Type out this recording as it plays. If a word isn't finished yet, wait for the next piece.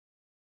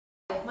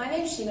my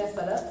name is Sheena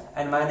Phillip.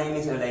 And my name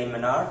is Elaine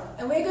Menard.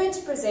 And we're going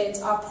to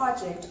present our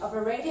project of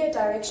a radio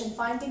direction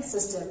finding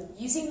system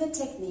using the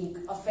technique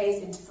of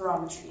phase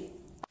interferometry.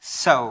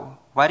 So,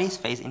 what is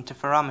phase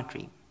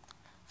interferometry?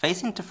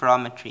 Phase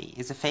interferometry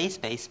is a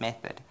phase-based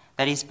method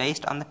that is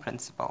based on the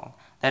principle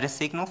that a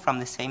signal from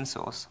the same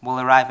source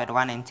will arrive at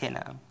one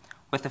antenna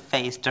with a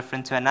phase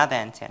different to another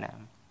antenna.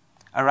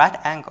 A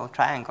right-angle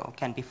triangle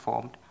can be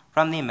formed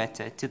from the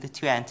emitter to the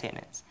two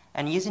antennas,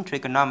 and using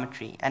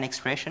trigonometry, an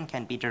expression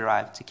can be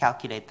derived to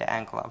calculate the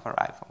angle of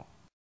arrival.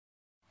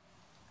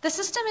 The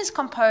system is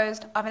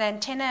composed of an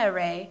antenna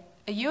array,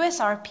 a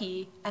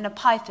USRP, and a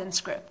Python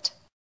script.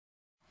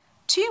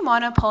 Two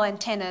monopole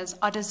antennas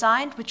are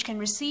designed which can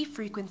receive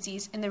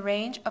frequencies in the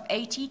range of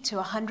 80 to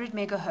 100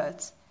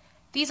 MHz.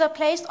 These are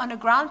placed on a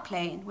ground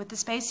plane with the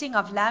spacing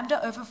of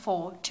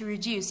λ/4 to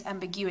reduce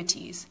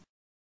ambiguities.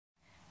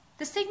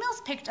 The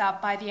signals picked up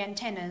by the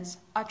antennas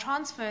are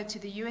transferred to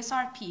the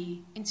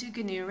USRP into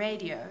GNU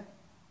Radio.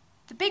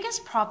 The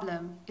biggest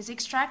problem is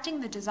extracting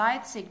the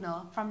desired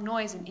signal from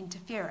noise and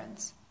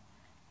interference.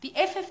 The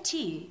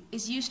FFT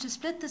is used to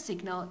split the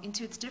signal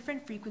into its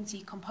different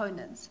frequency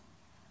components.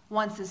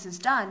 Once this is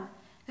done,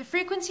 the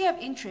frequency of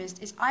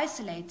interest is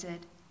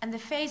isolated and the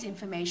phase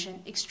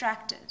information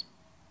extracted.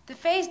 The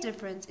phase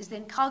difference is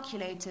then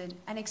calculated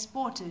and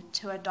exported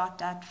to a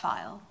 .dat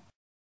file.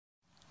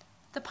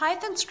 The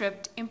Python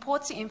script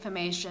imports the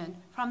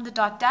information from the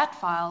 .dat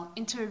file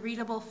into a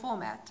readable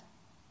format.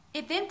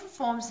 It then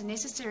performs the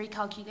necessary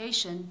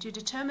calculation to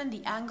determine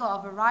the angle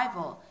of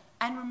arrival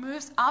and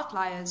removes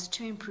outliers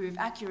to improve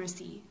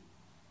accuracy.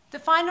 The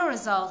final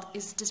result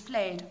is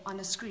displayed on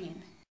a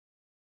screen.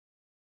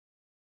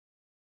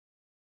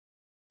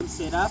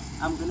 Setup,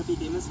 I'm going to be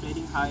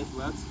demonstrating how it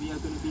works. We are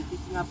going to be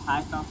picking up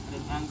Highveld at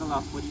an angle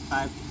of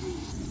 45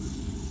 degrees.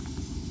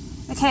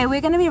 Okay,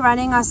 we're going to be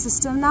running our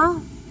system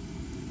now.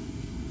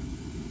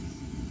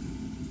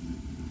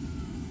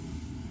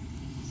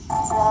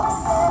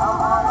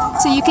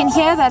 So you can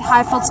hear that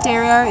Highveld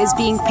stereo is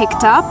being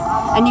picked up,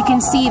 and you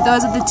can see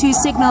those are the two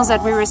signals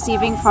that we're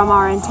receiving from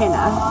our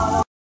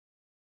antenna.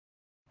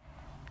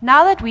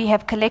 Now that we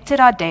have collected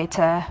our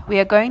data, we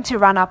are going to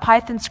run our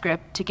Python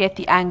script to get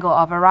the angle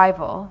of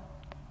arrival.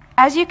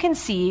 As you can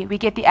see, we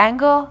get the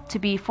angle to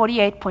be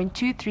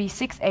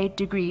 48.2368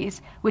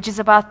 degrees, which is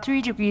about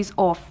 3 degrees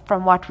off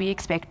from what we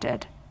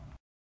expected.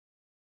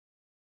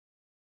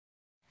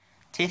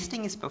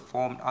 Testing is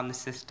performed on the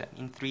system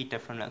in 3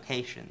 different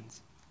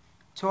locations,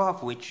 2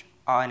 of which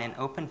are in an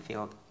open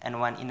field and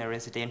 1 in a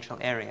residential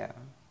area.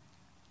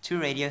 2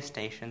 radio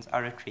stations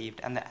are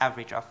retrieved and the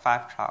average of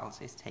 5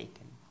 trials is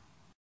taken.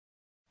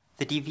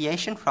 The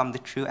deviation from the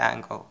true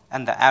angle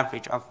and the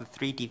average of the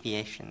 3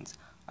 deviations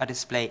are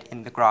displayed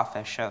in the graph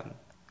as shown.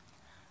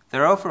 The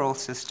overall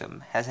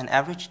system has an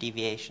average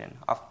deviation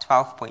of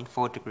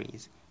 12.4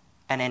 degrees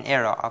and an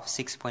error of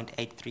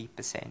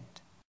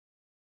 6.83%.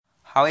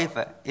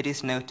 However, it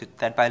is noted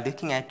that by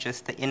looking at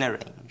just the inner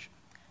range,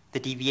 the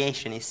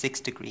deviation is 6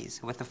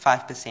 degrees with a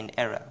 5%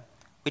 error,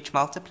 which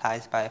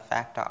multiplies by a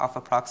factor of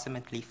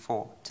approximately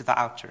 4 to the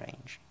outer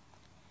range.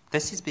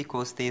 This is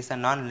because there is a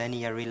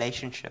non-linear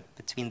relationship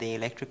between the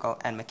electrical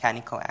and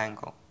mechanical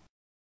angle.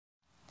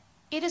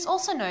 It is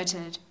also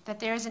noted that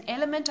there is an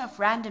element of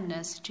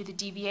randomness to the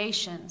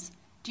deviations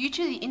due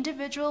to the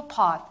individual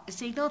path a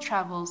signal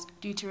travels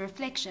due to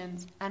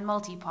reflections and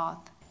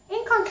multipath.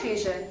 In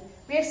conclusion,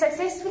 we have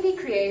successfully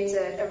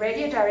created a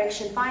radio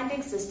direction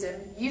finding system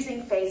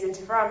using phase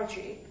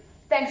interferometry.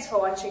 Thanks for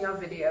watching our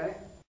video.